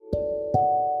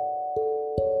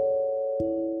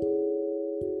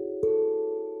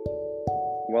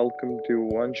welcome to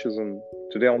Vanchism.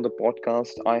 Today on the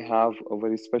podcast, I have a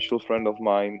very special friend of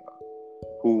mine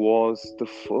who was the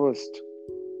first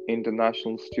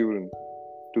international student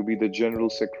to be the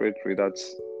General Secretary,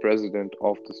 that's President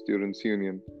of the Students'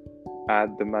 Union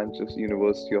at the Manchester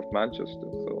University of Manchester.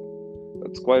 So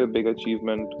that's quite a big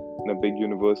achievement in a big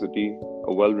university,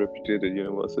 a well reputed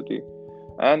university.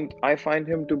 And I find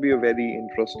him to be a very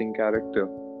interesting character.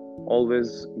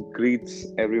 Always greets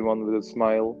everyone with a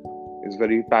smile, is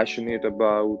very passionate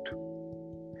about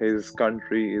his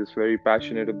country, is very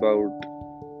passionate about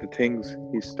the things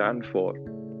he stands for.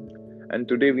 And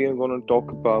today we are going to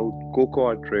talk about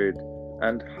cocoa trade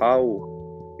and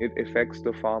how it affects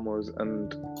the farmers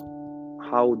and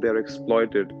how they're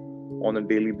exploited on a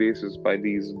daily basis by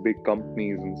these big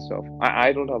companies and stuff.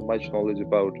 I don't have much knowledge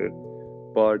about it,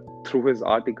 but through his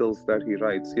articles that he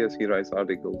writes, yes, he writes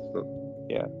articles. So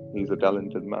yeah, he's a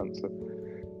talented man.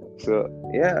 So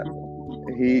yeah,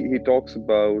 he talks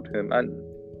about him, and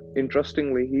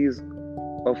interestingly, he's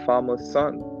a farmer's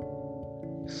son.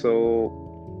 So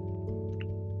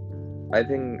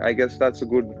I guess that's a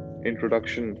good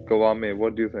introduction, Kawame.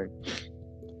 What do you think?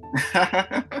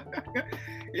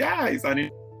 Yeah, it's an.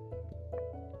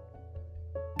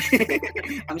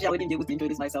 I'm sure I wouldn't be able to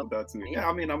introduce myself. That's me. Yeah,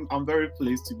 I mean, I'm very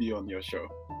pleased to be on your show.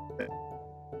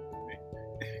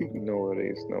 No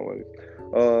worries, no worries.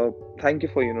 Thank you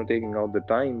for taking out the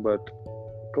time. But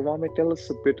Kawame, tell us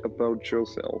a bit about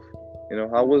yourself.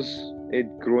 How was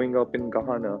it growing up in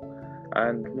Ghana,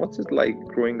 and what's it like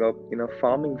growing up in a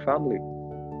farming family?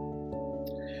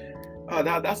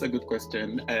 That's a good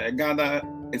question. Ghana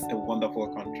is a wonderful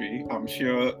country. I'm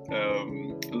sure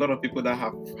a lot of people that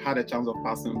have had a chance of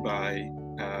passing by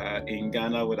in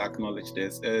Ghana would acknowledge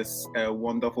this. It's a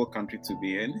wonderful country to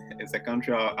be in. It's a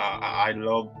country I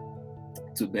love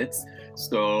to bits.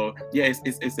 So yeah,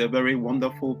 it's a very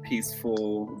wonderful,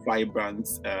 peaceful, vibrant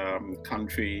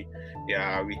country.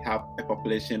 Yeah, we have a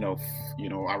population of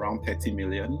around 30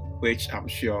 million, which I'm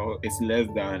sure is less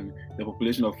than the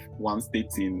population of one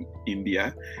state in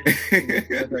India.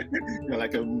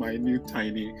 Like a minute,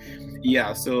 tiny.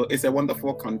 Yeah, so it's a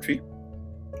wonderful country.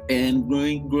 And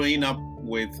growing up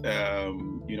with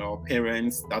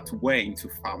parents that were into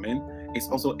farming, it's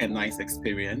also a nice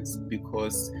experience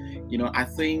because I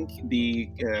think the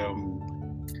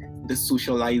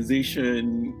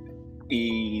socialization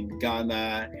in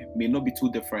Ghana may not be too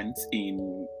different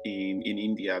in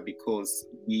India because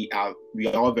we are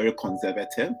all very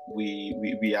conservative. We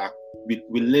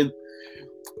live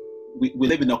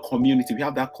in a community. We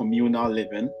have that communal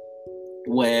living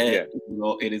where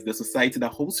it is the society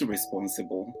that holds you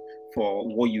responsible for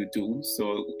what you do.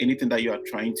 So anything that you are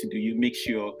trying to do, you make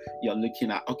sure you're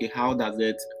looking at, okay, how does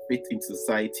it fit into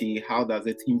society? How does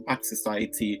it impact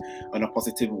society in a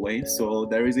positive way? So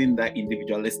there isn't that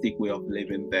individualistic way of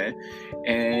living there.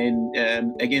 And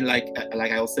again, like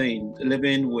I was saying,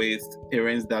 living with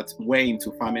parents that were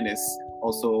into farming is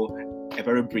also a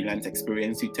very brilliant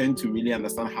experience. You tend to really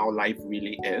understand how life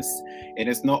really is. And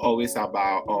it's not always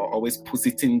about or always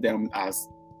positing them as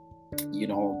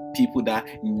people that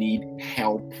need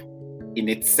help in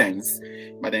its sense.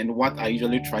 But then what I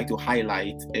usually try to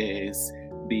highlight is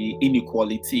the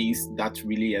inequalities that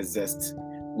really exist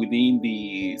within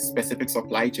the specific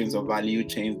supply chains or value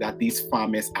chains that these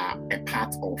farmers are a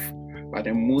part of. But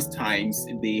then most times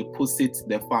they posit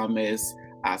the farmers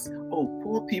as,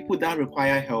 poor people that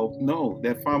require help. No,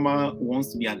 the farmer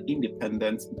wants to be an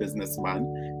independent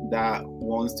businessman that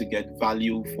wants to get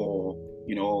value for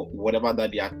whatever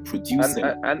that they are producing,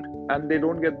 and they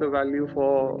don't get the value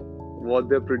for what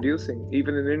they're producing.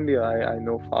 Even in India, I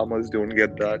know farmers don't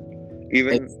get that.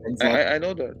 Even exactly. I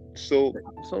know that. So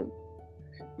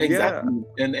exactly,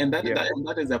 yeah. and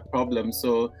that is a problem.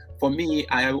 So for me,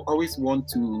 I always want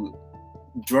to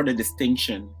draw the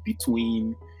distinction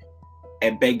between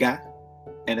a beggar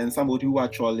and then somebody who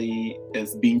actually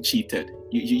is being cheated.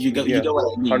 You get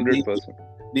what I mean? 100%.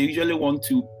 They usually want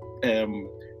to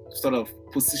sort of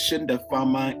position the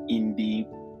farmer in the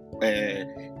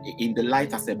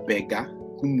light as a beggar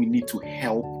whom we need to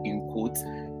help, in quotes.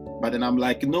 But then I'm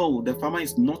like, no, the farmer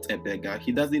is not a beggar.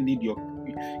 He doesn't need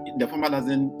the farmer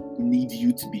doesn't need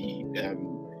you to be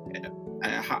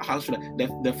how should I?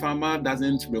 The farmer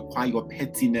doesn't require your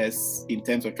pettiness in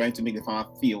terms of trying to make the farmer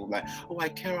feel like, I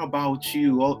care about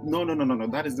you. Or no.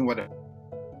 That isn't what the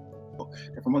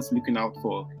farmer's looking out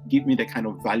for. Give me the kind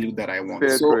of value that I want.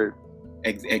 Fair trade.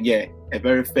 A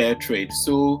very fair trade.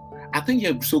 So I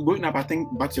think so growing up, I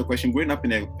think back to your question, growing up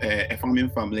in a farming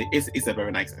family is a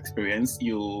very nice experience.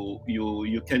 You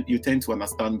tend to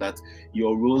understand that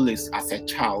your role is as a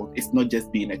child. It's not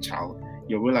just being a child.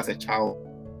 Your role as a child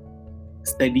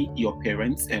study your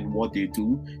parents and what they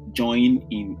do, join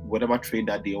in whatever trade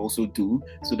that they also do,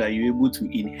 so that you're able to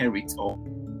inherit. Or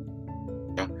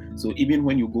so even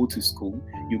when you go to school,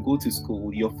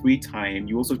 your free time,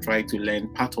 you also try to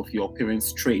learn part of your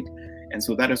parents' trade. And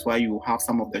so that is why you have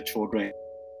some of the children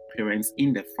parents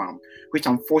in the farm, which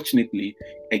unfortunately,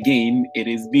 again, it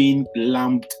is being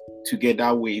lumped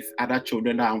together with other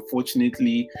children that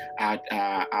unfortunately are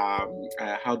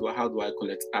how do I call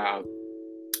it, are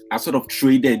sort of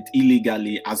traded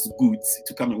illegally as goods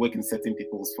to come and work in certain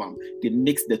people's farm. They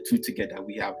mix the two together.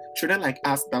 We have children like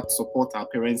us that support our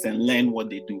parents and learn what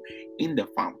they do in the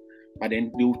farm, but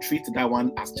then they'll treat that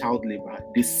one as child labor,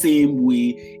 the same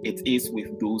way it is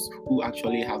with those who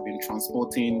actually have been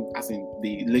transporting, as in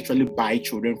they literally buy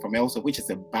children from elsewhere, which is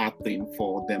a bad thing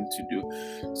for them to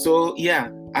do. So yeah,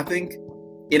 I think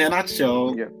in a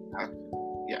nutshell, yeah.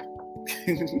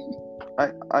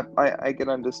 I can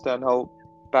understand how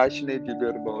passionate you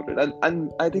get about it,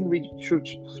 and I think we should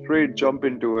straight jump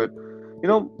into it.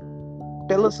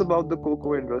 Tell us about the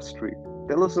cocoa industry.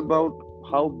 Tell us about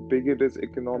how big it is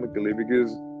economically,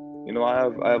 because I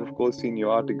have of course seen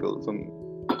your articles, and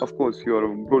of course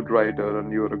you're a good writer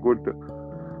and you're a good,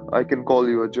 I can call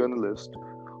you a journalist.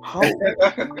 How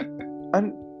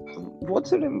and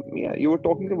what's it? Yeah, you were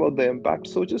talking about the impact,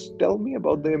 so just tell me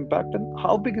about the impact and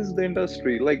how big is the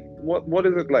industry? Like, what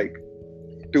is it like?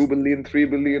 2 billion, 3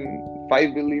 billion,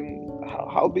 5 billion?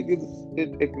 How big is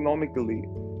it economically,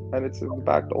 and its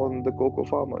impact on the cocoa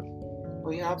farmers?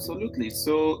 Oh yeah, absolutely.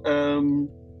 So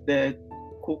the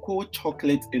cocoa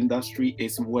chocolate industry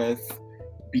is worth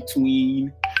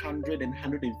between 100 and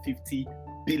 150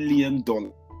 billion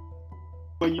dollars.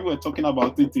 When you were talking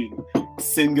about it in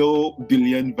single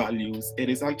billion values, it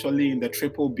is actually in the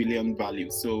triple billion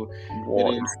value. So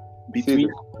What? it is between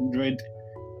 100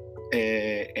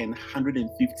 and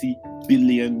 150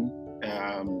 billion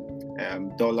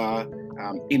dollar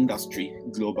industry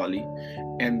globally.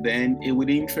 And then it would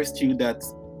interest you that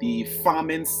the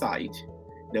farming side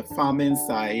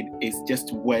is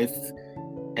just worth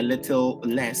a little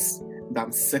less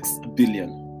than 6 billion.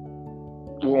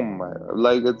 Oh my!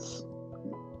 Like it's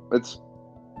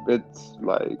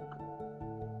like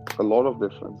a lot of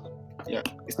difference. Yeah,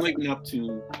 it's not even up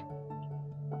to,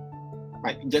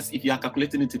 like, just if you are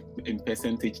calculating it in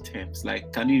percentage terms,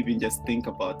 like, can you even just think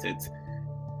about it?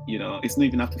 It's not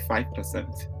even up to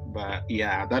 5%. But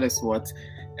yeah, that is what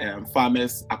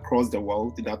farmers across the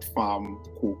world that farm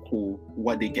cocoa,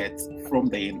 what they get from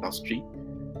the industry.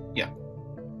 Yeah.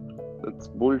 That's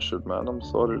bullshit, man. I'm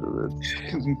sorry to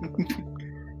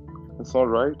it's not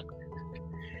right.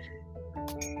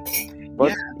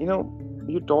 But Yeah.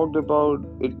 you talked about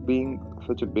it being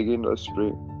such a big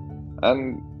industry,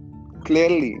 and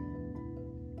clearly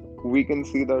we can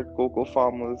see that cocoa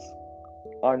farmers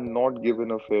are not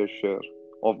given a fair share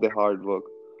of their hard work.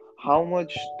 How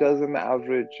much does an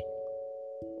average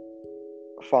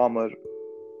farmer,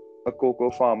 a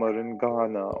cocoa farmer in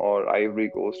Ghana or Ivory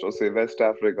Coast or say West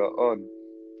Africa, earn?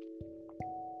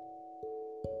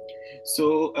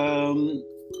 So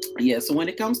so when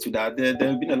it comes to that, there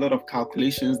have been a lot of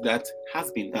calculations that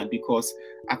has been done, because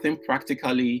I think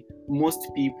practically most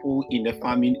people in the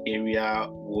farming area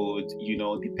would,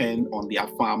 depend on their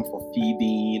farm for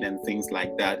feeding and things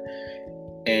like that.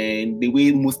 And the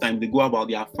way most times they go about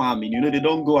their farming, they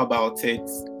don't go about it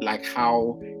like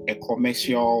how a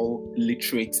commercial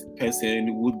literate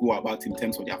person would go about in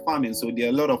terms of their farming. So there are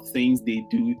a lot of things they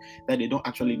do that they don't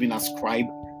actually even ascribe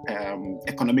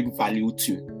economic value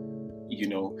to.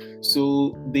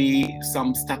 So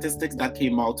some statistics that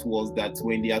came out was that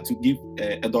when they are to give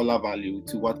a dollar value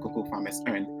to what cocoa farmers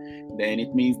earn, then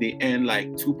it means they earn like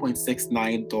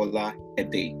 $2.69 a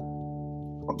day.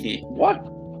 Okay. What?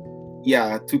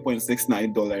 Yeah,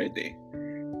 $2.69 a day.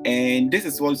 And this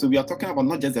is what, so we are talking about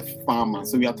not just the farmer,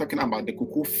 so we are talking about the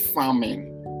cocoa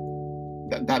farming.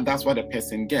 That's what the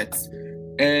person gets.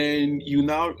 And you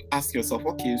now ask yourself,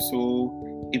 okay,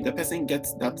 so if the person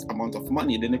gets that amount of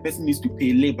money, then the person needs to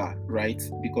pay labor, right?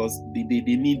 Because they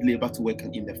need labor to work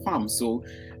in the farm. So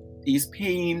he's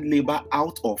paying labor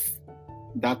out of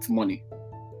that money.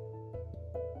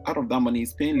 Out of that money,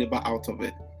 he's paying labor out of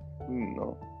it.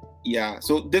 No. Yeah,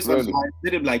 so this was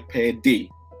like per day.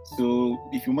 So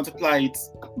if you multiply it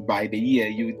by the year,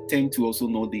 you tend to also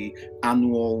know the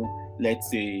annual, let's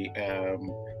say,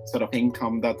 sort of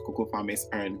income that cocoa farmers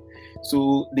earn.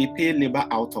 So they pay labor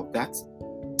out of that.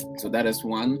 So that is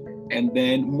one. And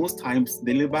then most times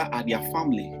the labor are their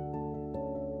family.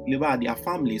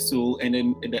 So, and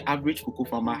then the average cocoa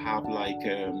farmer have like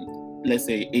let's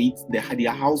say eight,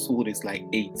 their household is like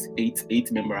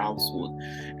eight member household.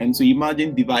 And so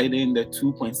imagine dividing the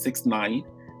 2.69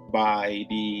 by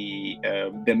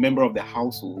the member of the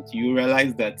household. You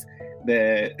realize that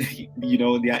they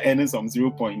are earning some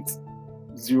 0 point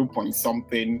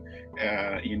something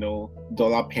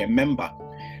dollar per member.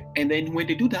 And then when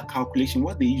they do that calculation,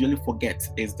 what they usually forget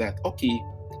is that, okay,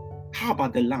 how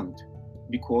about the land?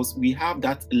 Because we have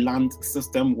that land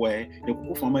system where the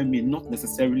cocoa farmer may not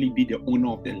necessarily be the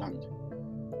owner of the land.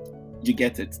 You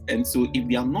get it? And so if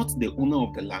they are not the owner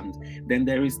of the land, then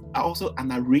there is also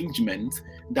an arrangement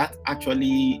that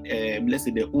actually, let's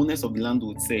say the owners of the land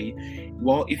would say,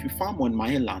 well, if you farm on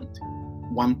my land,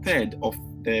 1/3 of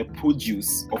the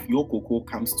produce of your cocoa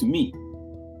comes to me.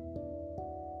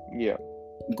 Yeah.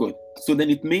 Good. So then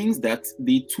it means that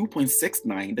the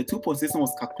 2.69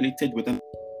 was calculated with the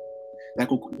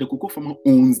cocoa farmer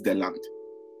owns the land.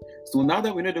 So now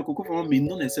that we know the cocoa farmer may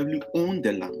not necessarily own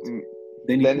the land,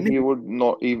 then he would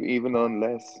not even earn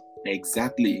less.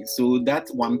 Exactly. So that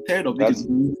 1/3 of it is.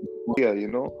 Yeah,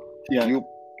 Yeah.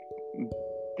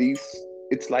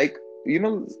 It's like, you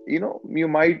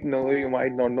might know, you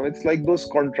might not know. It's like those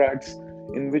contracts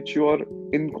in which you are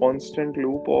in constant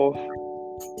loop of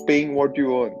paying what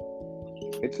you earn.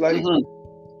 It's like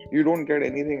you don't get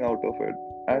anything out of it,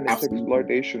 and it's Absolutely.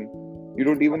 exploitation. You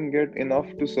don't even get enough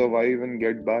to survive and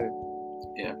get by.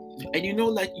 Yeah. And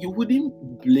you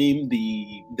wouldn't blame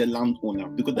the landowner,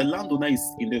 because the landowner is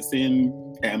in the same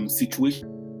situation.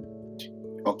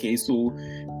 Okay, so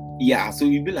so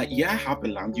you'd be like, I have a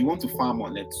land, you want to farm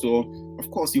on it, so of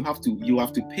course you have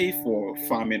to pay for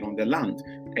farming on the land.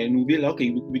 And we'll be like, okay,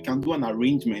 we can do an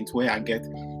arrangement where I get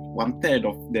 1/3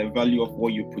 of the value of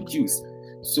what you produce.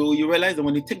 So you realize that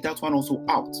when you take that one also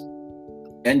out,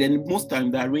 and then most time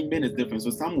the arrangement is different.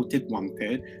 So some will take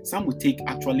 1/3, some will take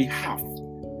actually half.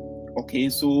 Okay,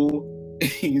 so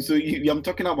I'm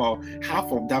talking about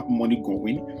half of that money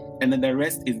going, and then the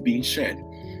rest is being shared.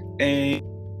 And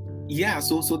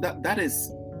so that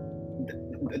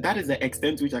is the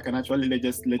extent to which I can actually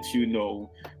just let you know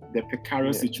the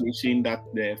precarious situation that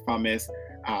the farmers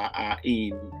are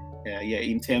in.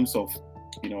 In terms of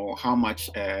how much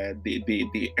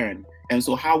they earn. And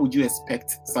so how would you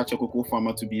expect such a cocoa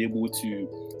farmer to be able to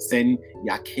send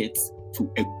their kids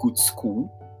to a good school,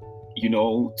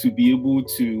 to be able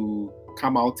to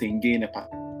come out and gain a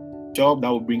job that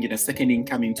will bring in a second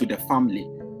income into the family?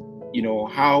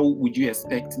 How would you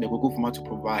expect the cocoa farmer to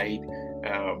provide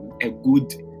a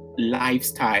good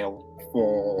lifestyle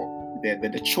for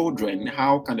the children?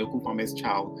 How can the cocoa farmer's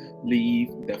child leave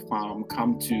the farm,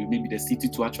 come to maybe the city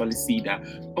to actually see that,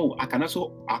 I can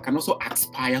also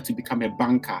aspire to become a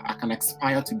banker. I can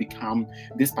aspire to become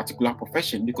this particular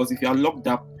profession. Because if you are locked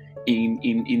up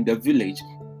in the village,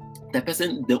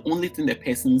 the only thing the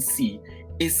person see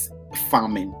is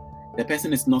farming. The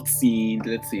person is not seeing,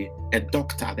 let's say, a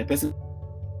doctor. The person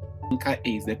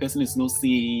is. The person is not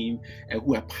seeing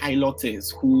who a pilot is,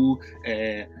 who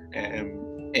a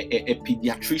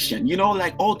pediatrician,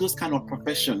 like all those kind of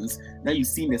professions that you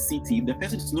see in the city. If the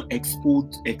person is not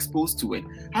exposed to it,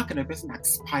 how can a person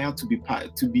aspire to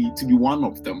be one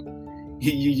of them?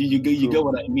 You get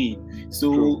what I mean?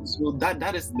 So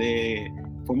that is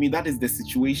for me, that is the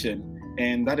situation,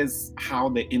 and that is how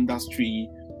the industry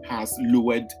has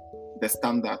lowered the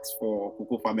standards for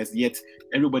cocoa farmers. Yet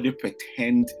everybody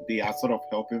pretend they are sort of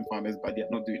helping farmers, but they are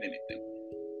not doing anything.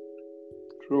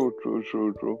 True.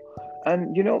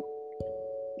 And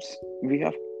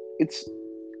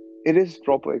it is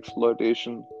proper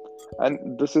exploitation,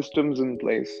 and the system's in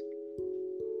place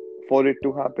for it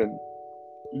to happen.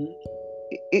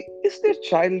 Is there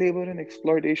child labor and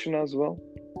exploitation as well?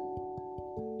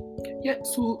 Yeah,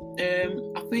 so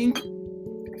I think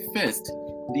first,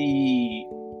 the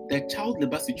child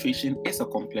labor situation is a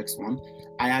complex one.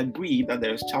 I agree that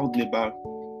there is child labor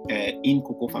in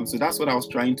cocoa farms. So that's what I was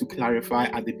trying to clarify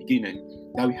at the beginning,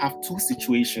 that we have two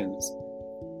situations.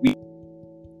 We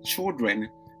have children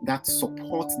that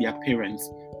support their parents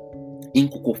in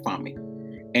cocoa farming.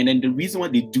 And then the reason why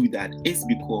they do that is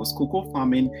because cocoa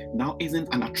farming now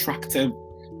isn't an attractive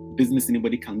business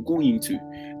anybody can go into.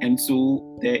 And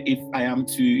so if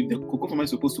the cocoa farmer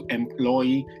is supposed to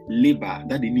employ labor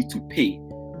that they need to pay,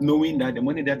 knowing that the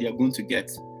money that they are going to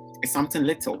get is something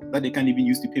little that they can't even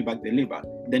use to pay back the labor,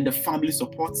 then the family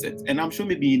supports it. And I'm sure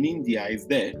maybe in India is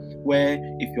there, where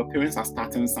if your parents are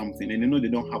starting something and they know they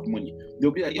don't have money,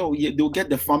 they'll be like, they'll get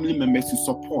the family members to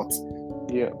support.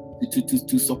 Yeah.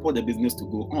 To support the business to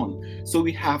go on. So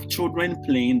we have children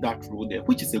playing that role there,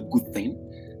 which is a good thing,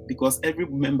 because every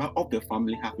member of the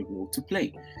family has a role to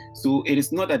play. So it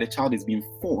is not that the child is being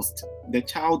forced. The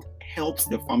child helps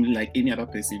the family like any other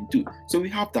person do. So we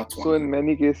have that one. So in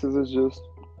many cases, it's just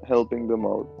helping them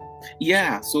out.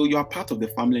 Yeah, so you are part of the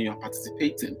family and you are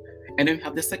participating. And then we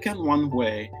have the second one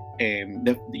where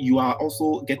you are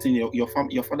also getting your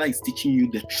father is teaching you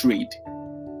the trade.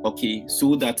 Okay,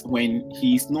 so that when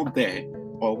he is not there,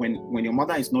 or when your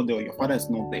mother is not there or your father is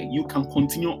not there, you can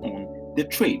continue on the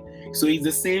trade. So it's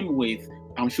the same with,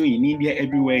 I'm sure, in India,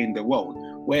 everywhere in the world,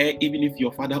 where even if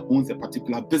your father owns a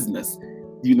particular business,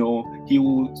 he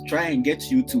will try and get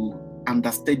you to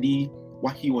understudy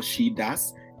what he or she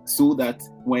does, so that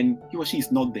when he or she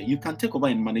is not there, you can take over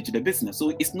and manage the business.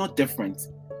 So it's not different.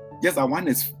 Yes, one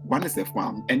is a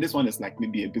farm, and this one is like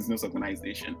maybe a business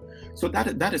organization. So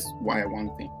that is why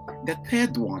one thing. The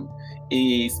third one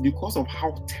is because of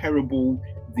how terrible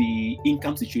the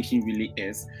income situation really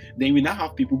is. Then we now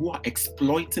have people who are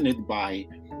exploiting it by,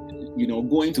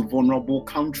 going to vulnerable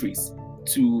countries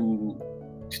to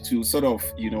sort of,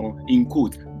 in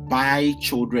quote, buy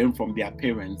children from their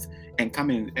parents and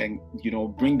come in and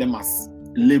bring them as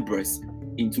laborers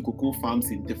into cocoa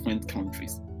farms in different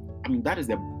countries. I mean, that is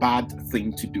a bad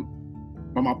thing to do.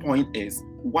 But my point is,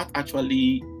 what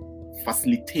actually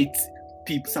facilitates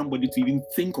somebody to even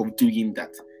think of doing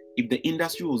that? If the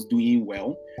industry was doing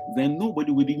well, then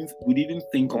nobody would even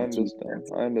think of doing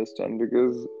that. I understand,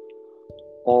 because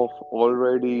of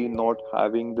already not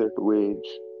having that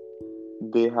wage,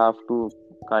 they have to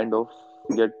kind of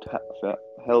get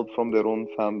help from their own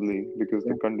family because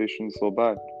the conditions so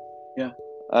bad. Yeah.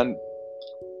 And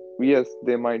yes,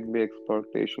 there might be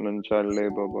exploitation and child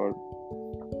labor, but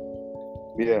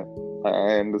yeah,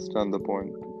 I understand the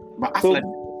point. But as like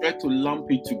try to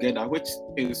lump it together, which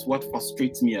is what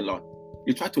frustrates me a lot.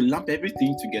 You try to lump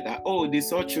everything together. Oh, they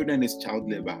saw children as child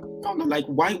labor. No, like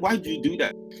why do you do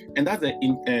that? And that's the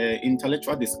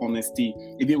intellectual dishonesty,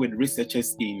 even with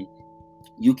researchers in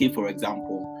UK, for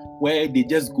example, where they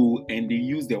just go and they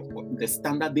use the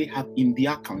standard they have in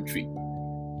their country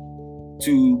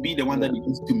to be the one that they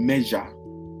use to measure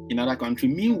in other country.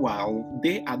 Meanwhile,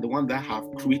 they are the ones that have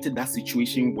created that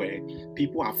situation where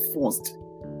people are forced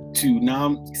to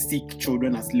now seek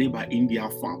children as labor in their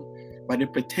farm, but they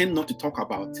pretend not to talk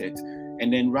about it,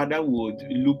 and then rather would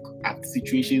look at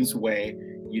situations where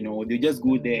they just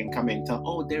go there and come and tell,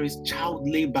 oh, there is child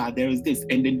labor, there is this,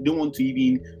 and they don't want to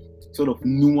even sort of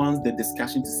nuance the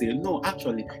discussion to say, no,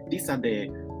 actually, these are the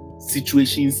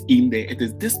situations in there. It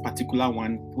is this particular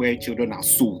one where children are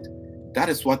sold. That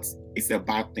is what is a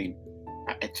bad thing.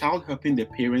 A child helping the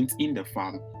parents in the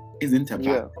farm isn't a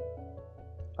bad thing.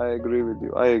 I agree with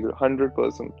you. I agree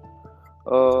 100%.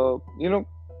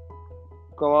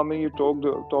 Kawame, you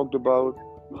talked about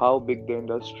how big the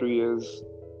industry is,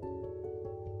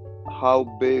 how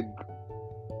big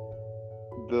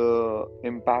the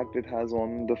impact it has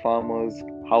on the farmers,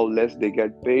 how less they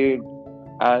get paid,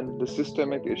 and the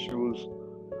systemic issues.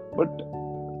 But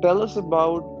tell us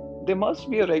about, there must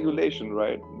be a regulation,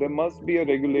 right? There must be a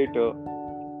regulator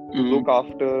to look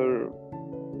after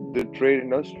the trade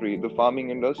industry, the farming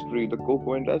industry, the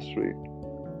cocoa industry.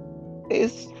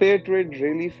 Is fair trade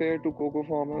really fair to cocoa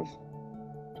farmers?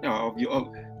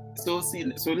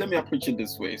 So let me approach it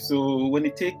this way. So when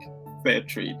you take fair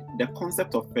trade, the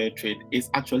concept of fair trade is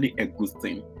actually a good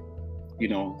thing.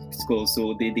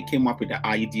 So they came up with the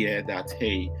idea that,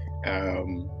 hey,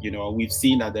 we've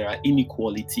seen that there are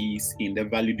inequalities in the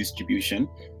value distribution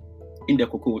in the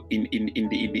cocoa in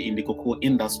the cocoa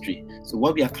industry. So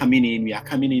what we are coming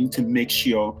in to make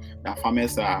sure that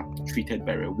farmers are treated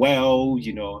very well.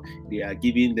 They are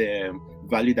given the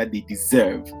value that they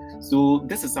deserve. So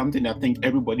this is something I think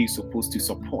everybody is supposed to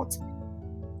support.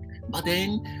 But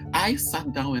then I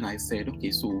sat down and I said,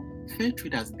 okay, so fair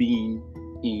trade has been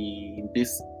in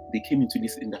this. They came into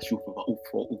this industry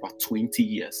for over 20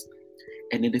 years,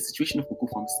 and then the situation of cocoa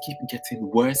farms keep getting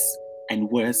worse and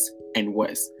worse and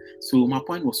worse. So my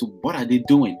point was, so what are they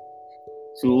doing?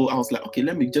 So I was like, okay,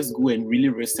 let me just go and really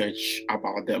research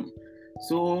about them.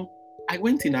 So I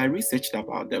went in, I researched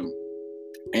about them,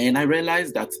 and I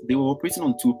realized that they were operating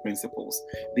on two principles.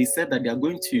 They said that they are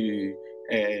going to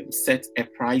set a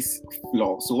price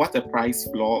floor. So what a price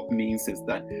floor means is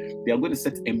that they are going to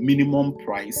set a minimum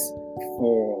price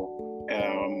for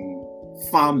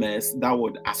farmers that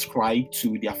would ascribe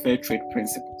to their fair trade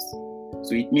principles.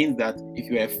 So it means that if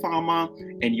you're a farmer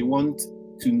and you want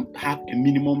to have a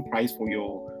minimum price for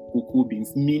your cocoa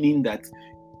beans, meaning that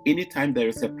anytime there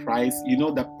is a price,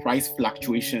 the price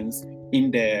fluctuations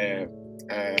in the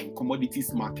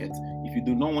commodities market, if you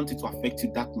do not want it to affect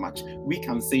you that much, we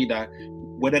can say that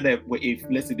if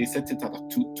let's say they set it at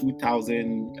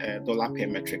 $2,000 per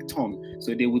metric ton,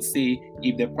 so they would say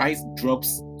if the price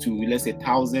drops to let's say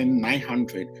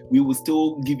 1,900, we will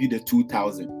still give you the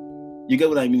 2,000. You get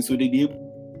what I mean? So they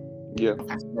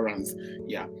assurance,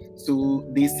 yeah. So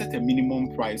they set a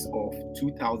minimum price of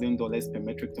 $2,000 per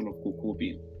metric ton of cocoa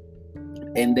bean.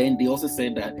 And then they also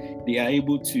said that they are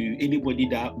able to, anybody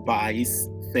that buys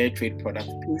fair trade product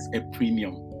pays a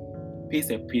premium.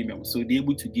 So they're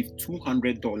able to give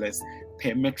 $200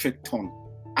 per metric ton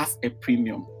as a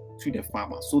premium to the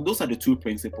farmer. So those are the two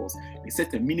principles. They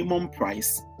set a minimum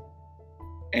price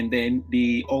and then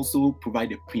they also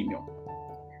provide a premium.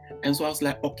 And so I was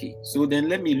like, okay, so then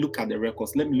let me look at the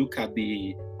records. Let me look at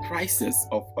the prices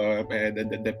of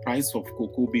the price of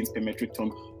cocoa beans per metric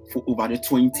ton for over the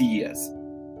 20 years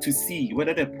to see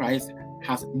whether the price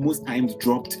has most times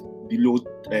dropped below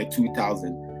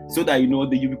 2,000, so that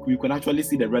you can actually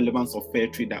see the relevance of fair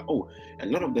trade. That a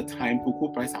lot of the time cocoa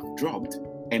prices have dropped,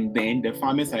 and then the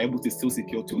farmers are able to still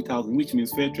secure 2,000, which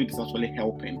means fair trade is actually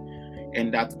helping.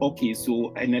 And that's okay.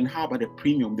 So and then how about the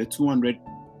premium, the $200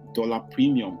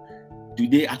 premium? Do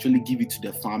they actually give it to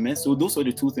the farmers? So those are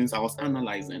the two things I was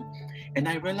analyzing, and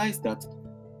I realized that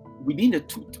within the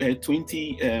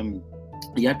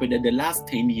 20-year period, the last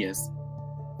 10 years,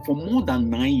 for more than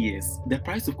 9 years, the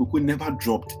price of cocoa never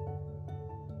dropped.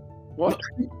 What?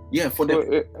 Yeah,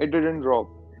 it didn't drop.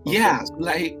 Okay. Yeah,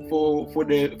 like for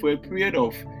a period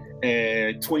of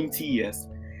 20 years,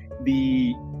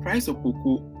 the price of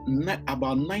cocoa,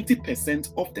 about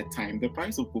 90% of the time, the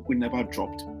price of cocoa never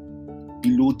dropped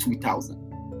below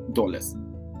 $2,000.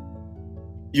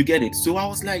 You get it? So I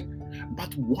was like,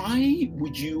 but why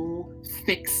would you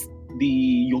fix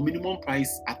your minimum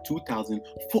price at 2,000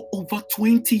 for over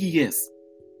 20 years?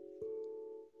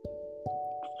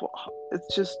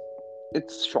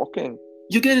 It's shocking.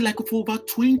 You get it? Like for over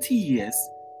 20 years,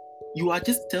 you are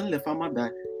just telling the farmer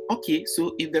that, okay,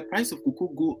 so if the price of cocoa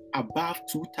go above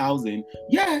 2,000,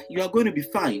 yeah, you are going to be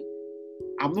fine.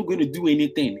 I'm not going to do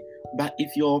anything. But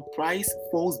if your price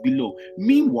falls below,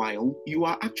 meanwhile, you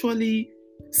are actually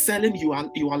selling, you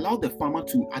allow the farmer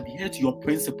to adhere to your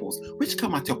principles, which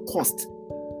come at a cost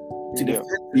to the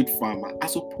fair trade farmer,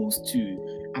 as opposed to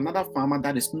another farmer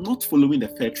that is not following the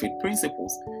fair trade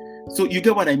principles. So you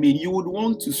get what I mean? You would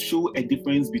want to show a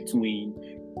difference between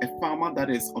a farmer that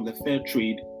is on the fair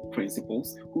trade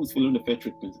principles, who is following the fair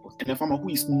trade principles, and a farmer who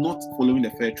is not following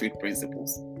the fair trade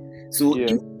principles. So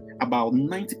if about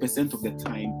 90% of the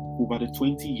time, over the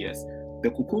 20 years,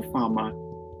 the cocoa farmer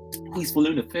who is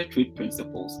following the fair trade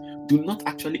principles do not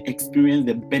actually experience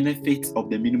the benefits of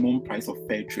the minimum price of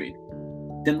fair trade,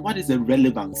 then what is the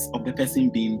relevance of the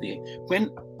person being there? When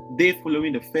they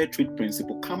following the fair trade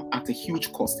principle come at a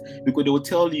huge cost, because they will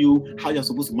tell you how you're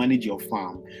supposed to manage your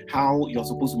farm, how you're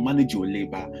supposed to manage your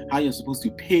labor, how you're supposed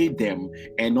to pay them,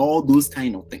 and all those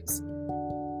kind of things.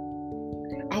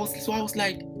 I was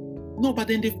like, no, but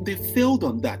then they failed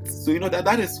on that. So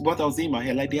that is what I was saying in my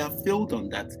head. Like, they have failed on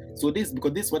that. So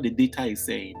because this is what the data is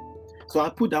saying. So I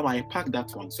packed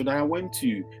that one. So that I went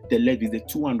to the levy, the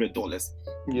 $200.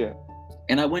 Yeah.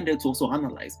 And I went there to also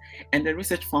analyze. And the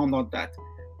research found out that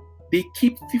they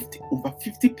keep over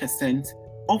 50%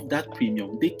 of that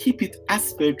premium. They keep it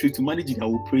as fair trade to manage their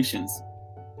operations.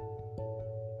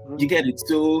 You get it?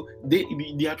 So they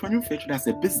are running fair trade as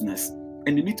a business,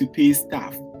 and they need to pay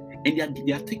staff. And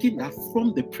they are taking that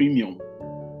from the premium.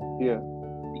 Yeah.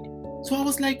 So I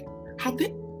was like, have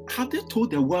they told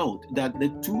the world that the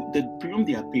premium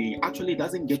they are paying actually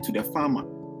doesn't get to the farmer?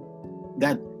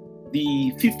 That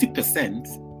the 50%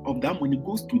 of that money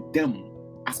goes to them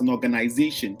as an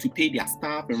organization to pay their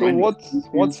staff. And so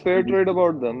what's fair trade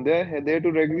about them? They're there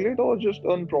to regulate or just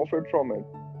earn profit from it?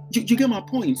 You get my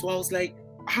point. So I was like,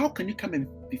 how can you come and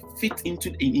fit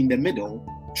into in the middle,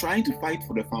 trying to fight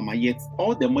for the farmer, yet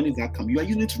all the money that come, you are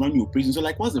using it to run your operation? So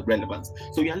like, what's the relevance?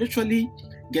 So you are literally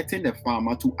getting the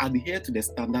farmer to adhere to the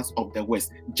standards of the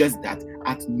West, just that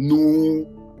at no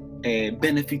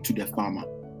benefit to the farmer.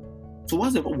 So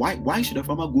why should the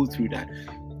farmer go through that?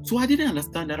 So I didn't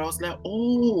understand that. I was like,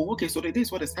 oh, okay, so this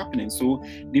is what is happening. So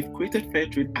they've created fair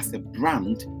trade as a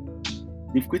brand.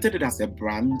 They've created it as a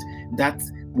brand that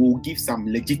will give some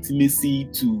legitimacy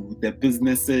to the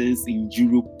businesses in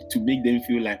Europe to make them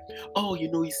feel like, oh,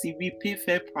 you see, we pay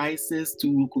fair prices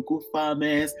to cocoa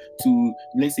farmers, to,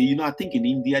 let's say, I think in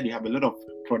India, they have a lot of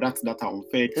products that are on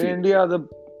fair trade. In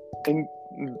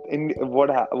India,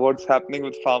 what's happening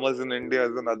with farmers in India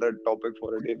is another topic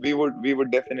for a day. We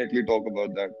would definitely talk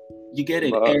about that. You get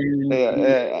it? And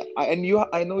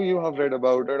I know you have read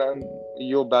about it, and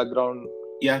your background,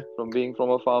 from being from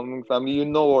a farming family, you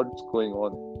know what's going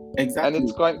on. And Exactly.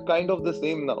 it's kind of the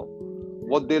same now.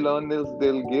 What they learn is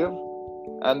they'll give,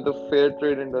 and the fair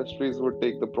trade industries would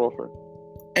take the profit.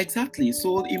 Exactly.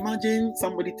 So imagine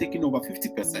somebody taking over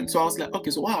 50%. So I was like,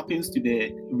 okay, so what happens to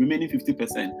the remaining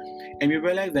 50%? And we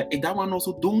realized that that one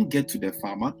also don't get to the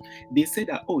farmer. They say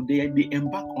that, they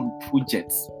embark on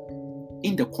projects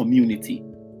in the community.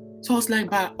 So I was like,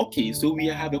 but okay, so we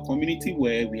have a community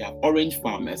where we have orange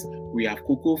farmers, we have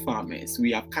cocoa farmers,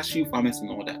 we have cashew farmers and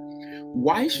all that.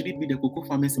 Why should it be the cocoa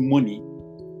farmers' money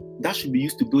that should be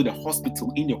used to build a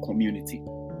hospital in your community?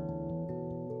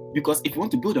 Because if you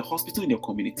want to build a hospital in your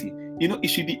community, it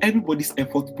should be everybody's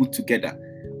effort put together.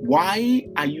 Why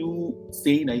are you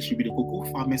saying that it should be the cocoa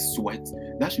farmers' sweat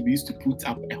that should be used to put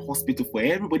up a hospital for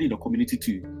everybody in the community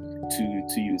to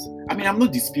use? I mean, I'm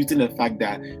not disputing the fact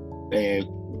that,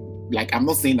 I'm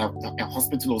not saying that a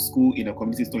hospital or school in a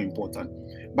community is not important.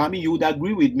 But I mean, you would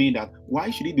agree with me that why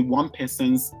should it be one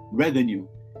person's revenue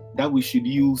that we should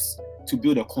use to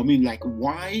build a community? Like,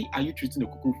 why are you treating the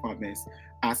cocoa farmers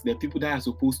as the people that are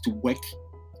supposed to work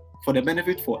for the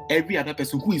benefit for every other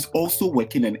person who is also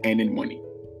working and earning money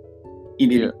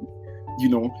in it,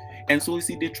 And so you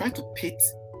see, they try to pit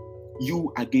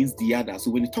you against the other.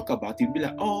 So when you talk about it, you'll be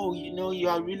like, you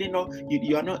are really not,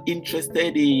 you are not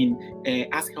interested in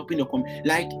us helping the community.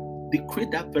 Like, they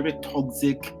create that very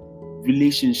toxic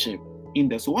relationship in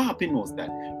there. So what happened was that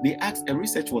a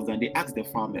research was done, they asked the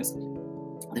farmers,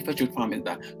 the fair trade farmers,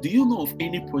 that do you know of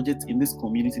any project in this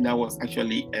community that was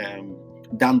actually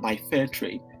done by fair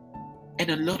trade?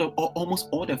 And almost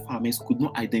all the farmers could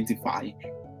not identify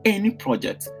any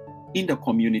project in the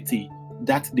community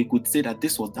that they could say that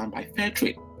this was done by fair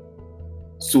trade.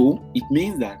 So it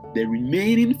means that the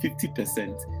remaining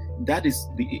 50% that is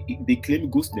they claim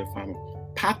goes to the farmer.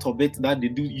 Part of it that they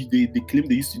claim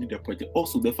they used to do the project.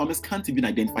 Also, the farmers can't even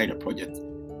identify the project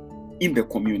in the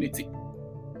community.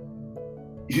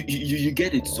 You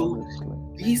get it? So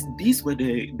these were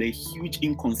the huge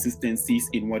inconsistencies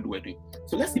in what we're doing.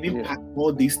 So let's even pack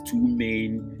all these two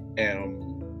main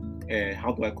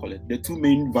how do I call it? The two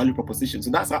main value propositions.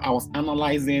 So that's how I was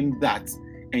analyzing that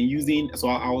and so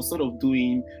I was sort of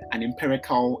doing an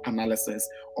empirical analysis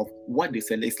of what they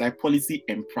said. It's like policy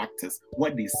and practice,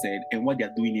 what they said and what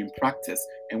they're doing in practice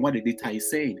and what the data is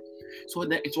saying. So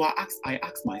I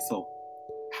asked myself,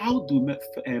 how do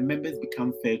members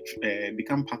become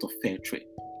part of fair trade?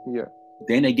 Yeah.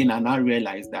 Then again, I now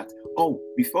realized that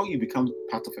before you become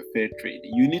part of a fair trade,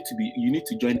 you need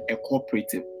to join a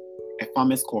cooperative, a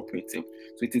farmers cooperative.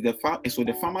 So it is so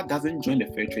the farmer doesn't join the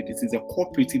fair trade. It is a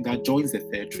cooperative that joins the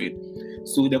fair trade.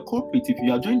 So the cooperative, if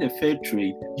you are joining the fair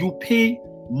trade, you pay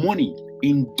money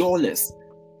in dollars.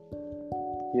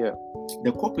 Yeah.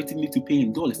 The cooperative need to pay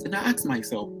in dollars, and I asked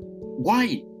myself,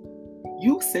 why?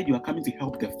 You said you are coming to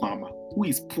help the farmer who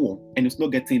is poor and is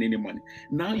not getting any money.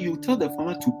 Now you tell the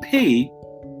farmer to pay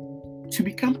to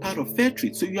become part of fair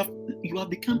trade. So you have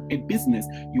become a business.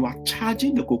 You are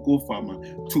charging the cocoa farmer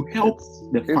to help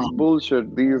the farmer. It's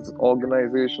bullshit. These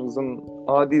organizations, and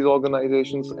are these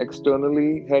organizations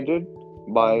externally headed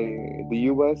by the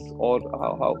US or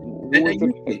how? Who is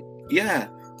it? Yeah.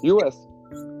 US.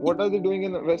 What are they doing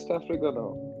in West Africa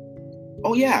now?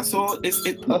 Oh yeah, so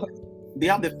they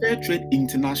have the Fair Trade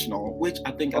International, which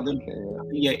I think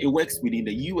it works within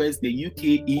the US, the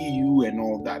UK, EU, and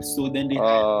all that. So then they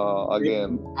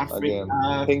again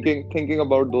thinking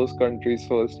about those countries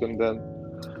first, and then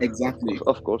exactly.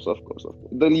 Of course.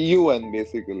 The UN,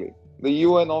 basically, the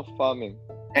UN of farming.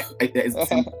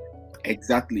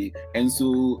 Exactly. And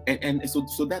so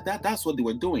that's what they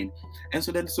were doing. And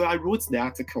so I wrote the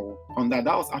article on that.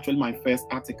 That was actually my first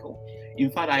article. In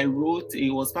fact,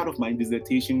 it was part of my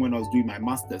dissertation when I was doing my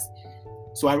master's.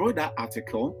 So I wrote that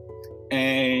article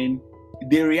and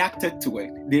they reacted to it.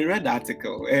 They read the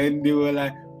article and they were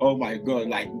like, oh my God,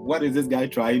 like, what is this guy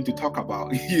trying to talk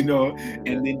about? And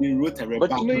then they wrote a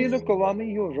rebuttal. But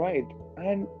Kawami, you're right.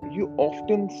 And you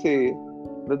often say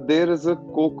that there is a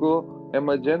cocoa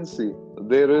emergency.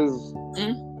 There is.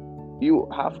 You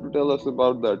have to tell us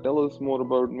about that. Tell us more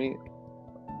about me.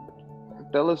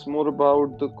 Tell us more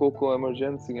about the cocoa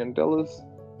emergency and tell us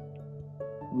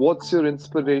what's your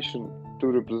inspiration to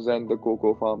represent the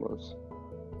cocoa farmers.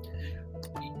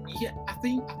 Yeah, I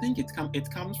think it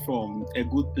comes from a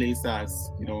good place, as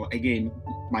again,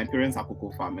 my parents are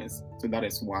cocoa farmers, so that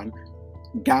is one.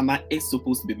 Ghana is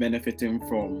supposed to be benefiting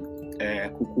from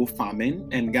cocoa farming,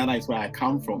 and Ghana is where I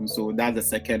come from, so that's the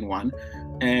second one.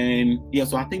 And yeah,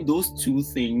 so I think those two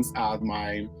things are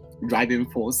my driving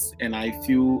force, and I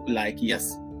feel like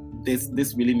yes,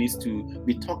 this really needs to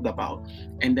be talked about.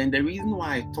 And then the reason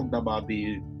why I talked about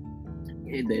the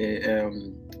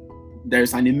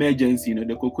there's an emergency,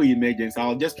 the cocoa emergency. I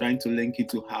was just trying to link it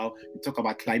to how we talk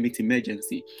about climate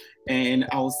emergency. And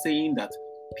I was saying that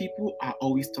people are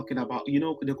always talking about,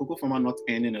 the cocoa farmer not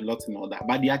earning a lot and all that,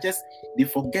 but they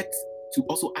forget to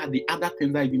also add the other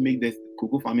things that even make the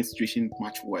cocoa farming situation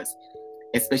much worse,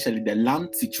 especially the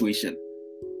land situation.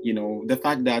 The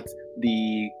fact that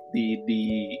the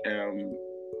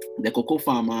cocoa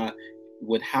farmer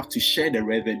would have to share the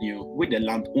revenue with the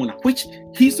landowner, which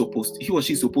he or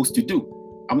she's supposed to do.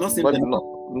 I'm not saying but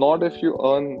that. Not if you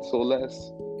earn so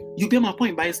less. You get my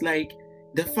point, but it's like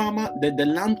the farmer, the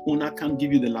landowner can't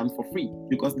give you the land for free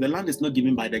because the land is not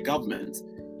given by the government.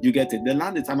 You get it? The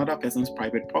land is another person's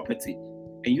private property,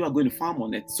 and you are going to farm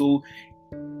on it. So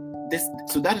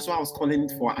that is why I was calling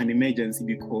it for an emergency,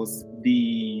 because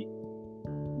the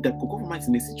cocoa farmer is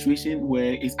in a situation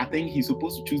where I think he's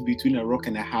supposed to choose between a rock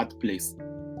and a hard place.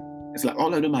 It's like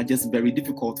all of them are just very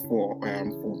difficult for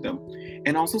them.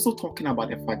 And I was also talking about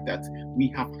the fact that we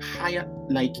have higher,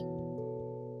 like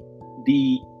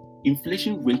the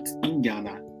inflation rate in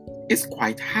Ghana is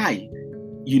quite high,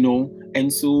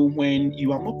 and so when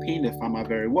you are not paying the farmer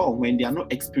very well, when they are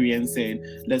not experiencing,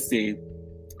 let's say,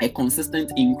 a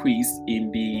consistent increase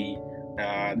in the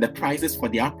prices for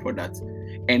their products,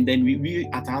 and then we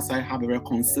at our side have a very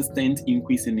consistent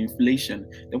increase in inflation,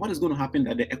 then what is going to happen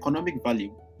that the economic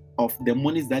value of the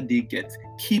monies that they get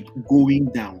keep going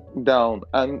down,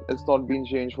 and it's not been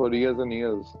changed for years and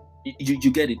years.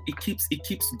 You get it? It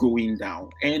keeps going down.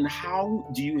 And how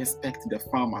do you expect the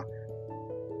farmer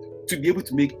to be able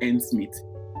to make ends meet?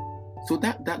 So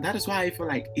that is why I feel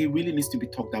like it really needs to be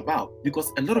talked about,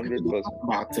 because a lot of people don't talk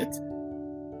about it.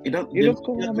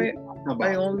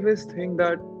 I always think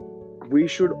that we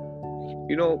should,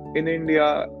 in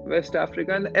India, West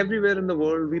Africa, and everywhere in the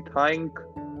world, we thank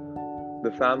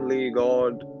the family,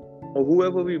 God, or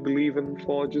whoever we believe in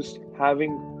for just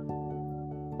having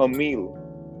a meal.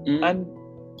 And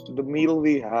the meal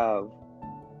we have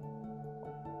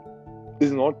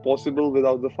is not possible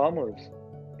without the farmers.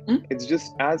 It's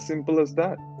just as simple as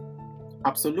that.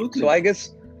 Absolutely. So I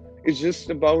guess it's just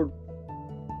about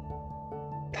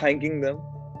thanking them.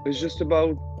 It's just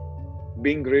about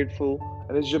being grateful,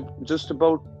 and it's just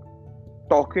about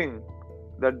talking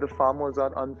that the farmers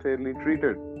are unfairly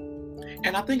treated.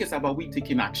 And I think it's about we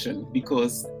taking action,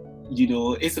 because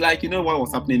it's like, what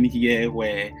was happening here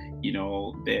where,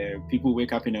 the people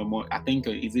wake up in the morning, I think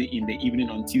is it in the evening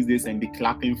on Tuesdays, and be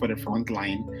clapping for the front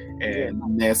line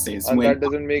nurses. And that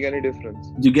doesn't make any difference.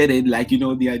 You get it? Like, it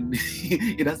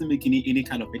doesn't make any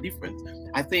kind of a difference.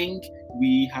 I think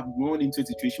we have grown into a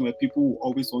situation where people will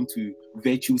always want to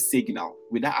virtue signal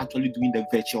without actually doing the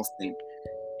virtuous thing.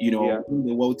 In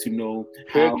the world to know.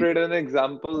 Fair trade an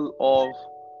example of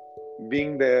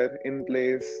being there in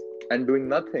place and doing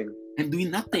nothing.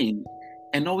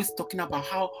 And always talking about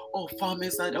how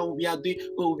farmers are we are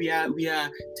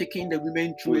taking the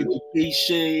women through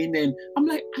education, and I'm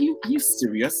like, are you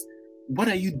serious? What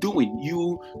are you doing?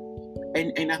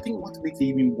 And I think what makes it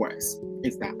even worse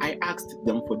is that I asked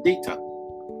them for data.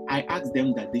 I asked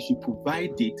them that they should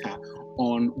provide data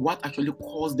on what actually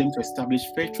caused them to establish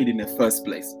fair trade in the first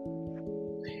place.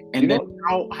 And then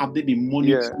how have they been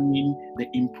monitoring the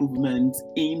improvements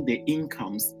in the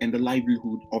incomes and the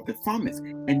livelihood of the farmers?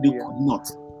 And they could not.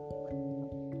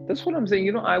 That's what I'm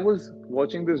saying. I was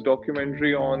watching this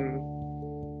documentary on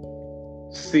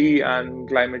sea and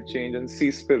climate change and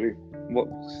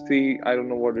Seaspiracy. I don't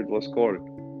know what it was called.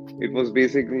 It was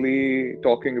basically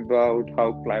talking about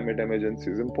how climate emergency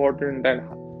is important and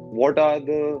what are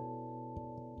the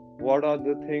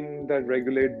things that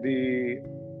regulate the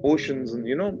oceans, and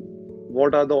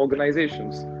what are the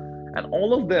organizations, and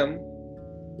all of them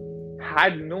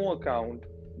had no account.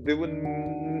 They were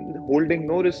holding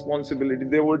no responsibility.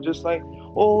 They were just like,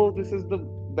 this is the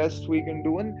best we can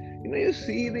do. And you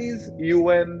see these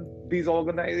UN, these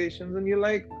organizations, and you're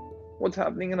like, what's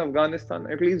happening in Afghanistan?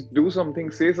 At least do something,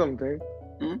 say something.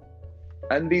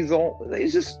 And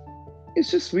it's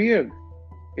just weird.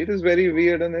 It is very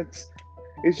weird, and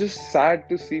it's just sad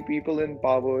to see people in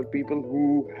power, people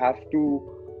who have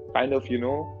to kind of,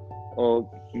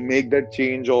 make that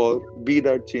change or be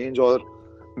that change or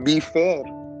be fair,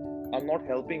 are not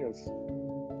helping us.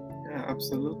 Yeah,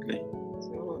 absolutely.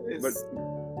 So but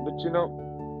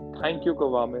thank you,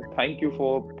 Kawame. Thank you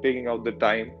for taking out the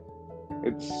time.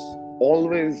 It's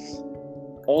always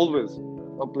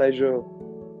a pleasure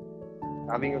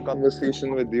having a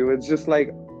conversation with you. It's just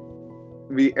like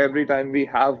every time we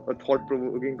have a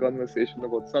thought-provoking conversation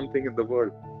about something in the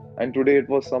world, and today it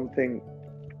was something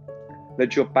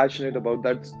that you're passionate about.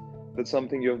 That's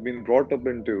something you've been brought up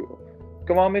into.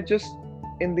 Kawame, just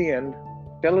in the end,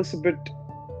 tell us a bit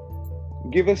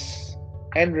give us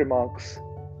end remarks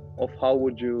of how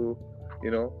would you,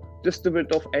 just a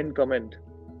bit of end comment.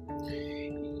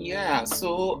 Yeah,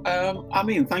 so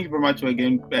thank you very much for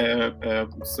again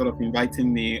sort of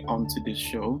inviting me onto the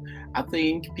show. I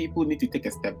think people need to take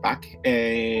a step back.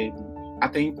 I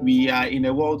think we are in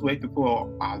a world where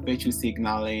people are virtue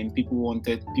signaling. People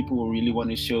really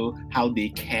want to show how they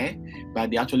care,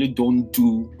 but they actually don't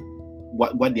do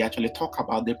what they actually talk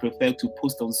about. They prefer to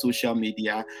post on social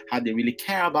media how they really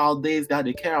care about this, that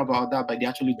they care about that, but they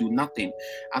actually do nothing.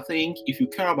 I think if you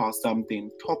care about something,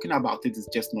 talking about it is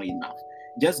just not enough.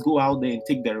 Just go out there and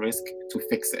take the risk to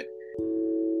fix it.